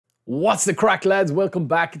What's the crack, lads? Welcome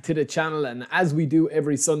back to the channel, and as we do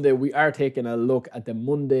every Sunday, we are taking a look at the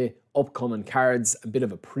Monday upcoming cards, a bit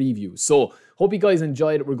of a preview. So hope you guys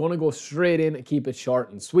enjoyed it. We're going to go straight in and keep it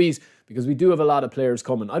short and sweet because we do have a lot of players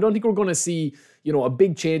coming. I don't think we're going to see, a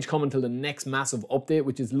big change coming till the next massive update,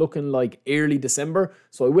 which is looking like early December.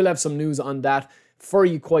 So I will have some news on that for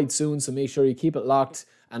you quite soon, so make sure you keep it locked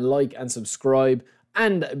and like and subscribe.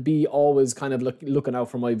 And be always kind of looking out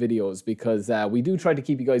for my videos because we do try to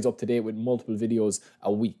keep you guys up to date with multiple videos a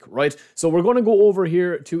week, right? So we're going to go over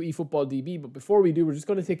here to eFootball DB, but before we do, we're just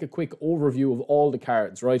going to take a quick overview of all the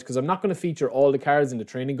cards, right? Because I'm not going to feature all the cards in the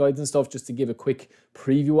training guides and stuff, just to give a quick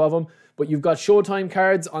preview of them. But you've got Showtime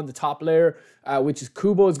cards on the top layer, which is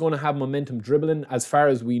Kubo is going to have momentum dribbling as far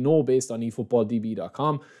as we know based on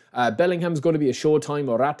eFootballDB.com. Bellingham's going to be a Showtime,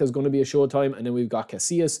 Morata's going to be a Showtime, and then we've got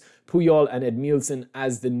Casillas, Puyol and Edmilson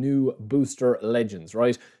as the new booster legends,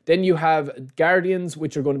 right? Then you have Guardians,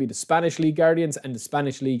 which are going to be the Spanish League Guardians and the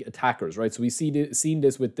Spanish League attackers, right? So we've seen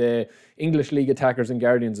this with the English League attackers and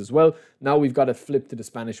Guardians as well. Now we've got to flip to the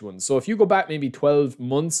Spanish ones. So if you go back maybe 12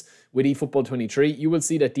 months with eFootball 23, you will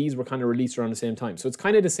see that these were kind of released around the same time. So it's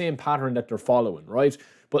kind of the same pattern that they're following, right?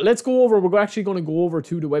 But let's go over, we're actually going to go over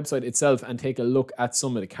to the website itself and take a look at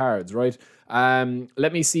some of the cards, right?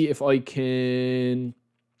 Let me see if I can...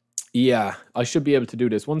 Yeah, I should be able to do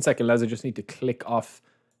this. 1 second, lads, I just need to click off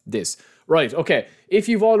this. Right, okay. If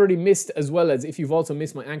you've already missed, as well as if you've also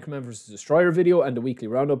missed my Anchorman vs. Destroyer video and the weekly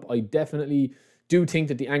roundup, I definitely do think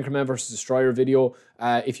that the Anchorman vs. Destroyer video,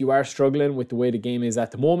 if you are struggling with the way the game is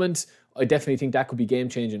at the moment, I definitely think that could be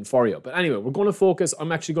game-changing for you. But anyway, we're going to focus.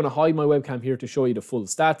 I'm actually going to hide my webcam here to show you the full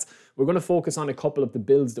stats. We're going to focus on a couple of the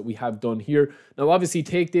builds that we have done here. Now, obviously,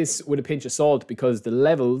 take this with a pinch of salt because the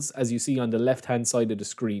levels, as you see on the left-hand side of the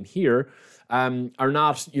screen here, are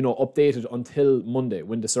not, updated until Monday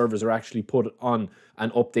when the servers are actually put on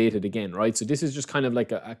and updated again, right? So this is just kind of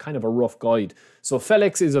like a kind of a rough guide. So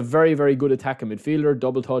Felix is a very, very good attacking midfielder,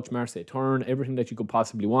 double touch, Marseille turn, everything that you could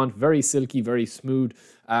possibly want. Very silky, very smooth,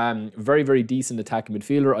 very, very decent attacking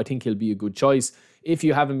midfielder. I think he'll be a good choice. If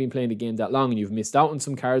you haven't been playing the game that long and you've missed out on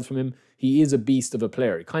some cards from him, he is a beast of a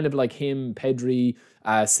player. Kind of like him, Pedri,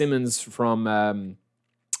 Simmons from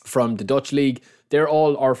the Dutch league. They're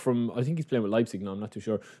all are from, I think he's playing with Leipzig now, I'm not too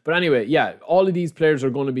sure. But anyway, yeah, all of these players are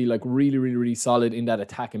going to be like really, really, really solid in that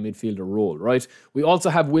attacking midfielder role, right? We also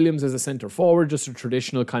have Williams as a centre forward, just a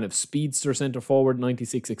traditional kind of speedster centre forward,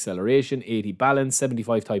 96 acceleration, 80 balance,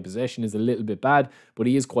 75 tight possession is a little bit bad, but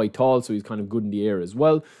he is quite tall, so he's kind of good in the air as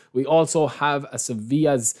well. We also have a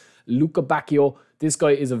Sevilla's Luca Bacchio. This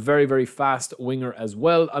guy is a very, very fast winger as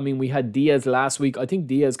well. I mean, we had Diaz last week. I think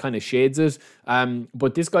Diaz kind of shades it.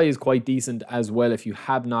 But this guy is quite decent as well if you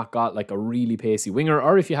have not got like a really pacey winger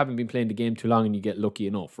or if you haven't been playing the game too long and you get lucky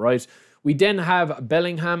enough, right? We then have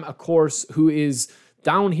Bellingham, of course, who is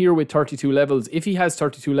down here with 32 levels. If he has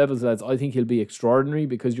 32 levels, lads, I think he'll be extraordinary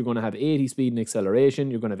because you're going to have 80 speed and acceleration.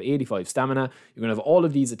 You're going to have 85 stamina. You're going to have all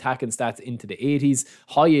of these attacking stats into the 80s,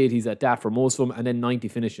 high 80s at that for most of them, and then 90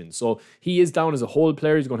 finishing. So he is down as a whole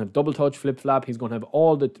player. He's going to have double touch, flip flap. He's going to have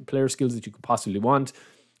all the player skills that you could possibly want.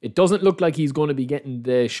 It doesn't look like he's going to be getting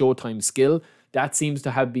the Showtime skill. That seems to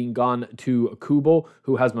have been gone to Kubo,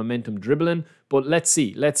 who has momentum dribbling. But let's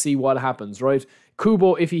see what happens, right?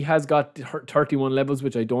 Kubo, if he has got 31 levels,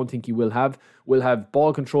 which I don't think he will have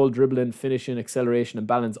ball control, dribbling, finishing, acceleration, and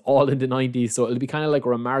balance all in the 90s. So it'll be kind of like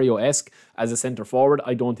Romario-esque as a centre forward.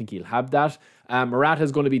 I don't think he'll have that. Morata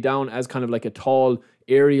is going to be down as kind of like a tall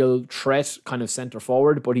aerial threat kind of centre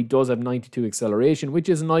forward, but he does have 92 acceleration, which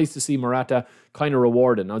is nice to see Morata kind of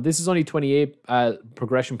rewarded. Now, this is only 28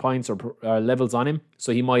 progression points or levels on him,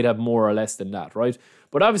 so he might have more or less than that, right?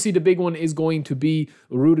 But obviously, the big one is going to be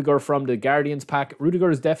Rudiger from the Guardians pack.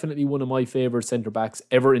 Rudiger is definitely one of my favourite centre-backs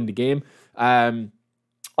ever in the game.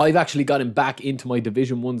 I've actually got him back into my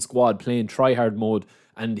Division 1 squad playing tryhard mode,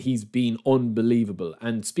 and he's been unbelievable.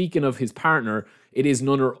 And speaking of his partner, it is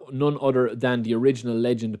none other than the original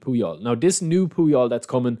legend Puyol. Now, this new Puyol that's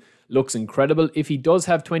coming looks incredible. If he does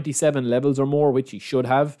have 27 levels or more, which he should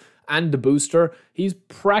have, and the booster, he's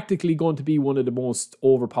practically going to be one of the most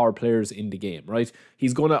overpowered players in the game, right?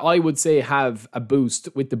 He's going to, I would say, have a boost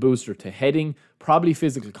with the booster to heading, probably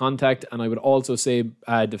physical contact, and I would also say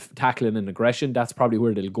tackling and aggression. That's probably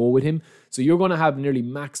where they'll go with him. So you're going to have nearly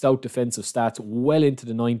maxed out defensive stats well into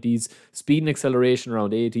the 90s, speed and acceleration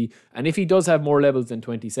around 80, and if he does have more levels than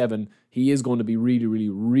 27, he is going to be really, really,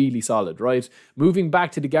 really solid, right? Moving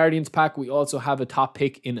back to the Guardians pack, we also have a top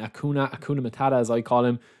pick in Acuna Matata, as I call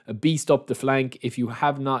him, a beast up the flank. If you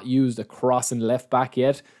have not used a crossing left back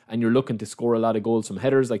yet, and you're looking to score a lot of goals from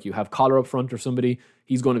headers, like you have Collar up front or somebody,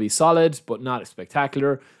 he's going to be solid, but not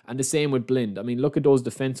spectacular. And the same with Blind. I mean, look at those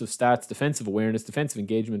defensive stats, defensive awareness, defensive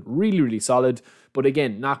engagement, really, really solid. But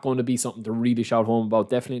again, not going to be something to really shout home about.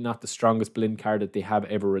 Definitely not the strongest Blind card that they have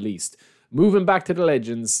ever released. Moving back to the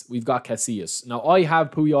Legends, we've got Casillas. Now, I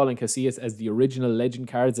have Puyol and Casillas as the original Legend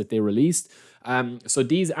cards that they released. So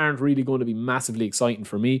these aren't really going to be massively exciting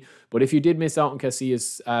for me. But if you did miss out on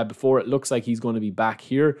Casillas before, it looks like he's going to be back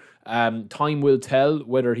here. Time will tell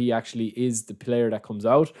whether he actually is the player that comes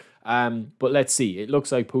out. But let's see. It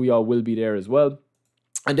looks like Puyol will be there as well.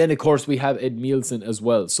 And then, of course, we have Edmilson as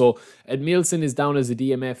well. So Edmilson is down as a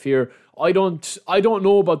DMF here. I don't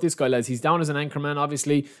know about this guy, lads. He's down as an anchorman,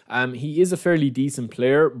 obviously. He is a fairly decent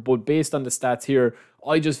player, but based on the stats here,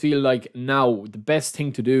 I just feel like now the best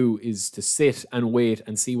thing to do is to sit and wait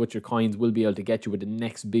and see what your coins will be able to get you with the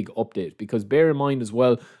next big update. Because bear in mind as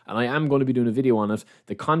well, and I am going to be doing a video on it,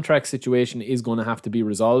 the contract situation is going to have to be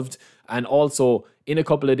resolved. And also, in a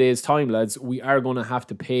couple of days' time, lads, we are going to have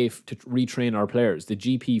to pay to retrain our players. The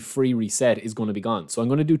GP free reset is going to be gone. So I'm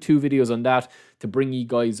going to do 2 videos on that to bring you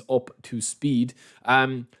guys up to speed.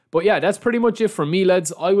 But yeah, that's pretty much it from me,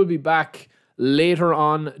 lads. I will be back later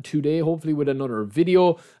on today, hopefully with another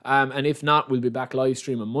video. And if not, we'll be back live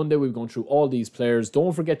stream on Monday. We've gone through all these players.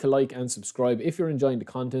 Don't forget to like and subscribe if you're enjoying the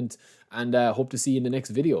content, and hope to see you in the next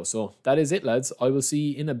video. So that is it, lads. I will see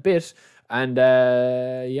you in a bit. And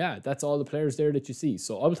yeah, that's all the players there that you see.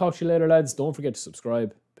 So I will talk to you later, lads. Don't forget to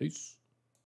subscribe. Peace.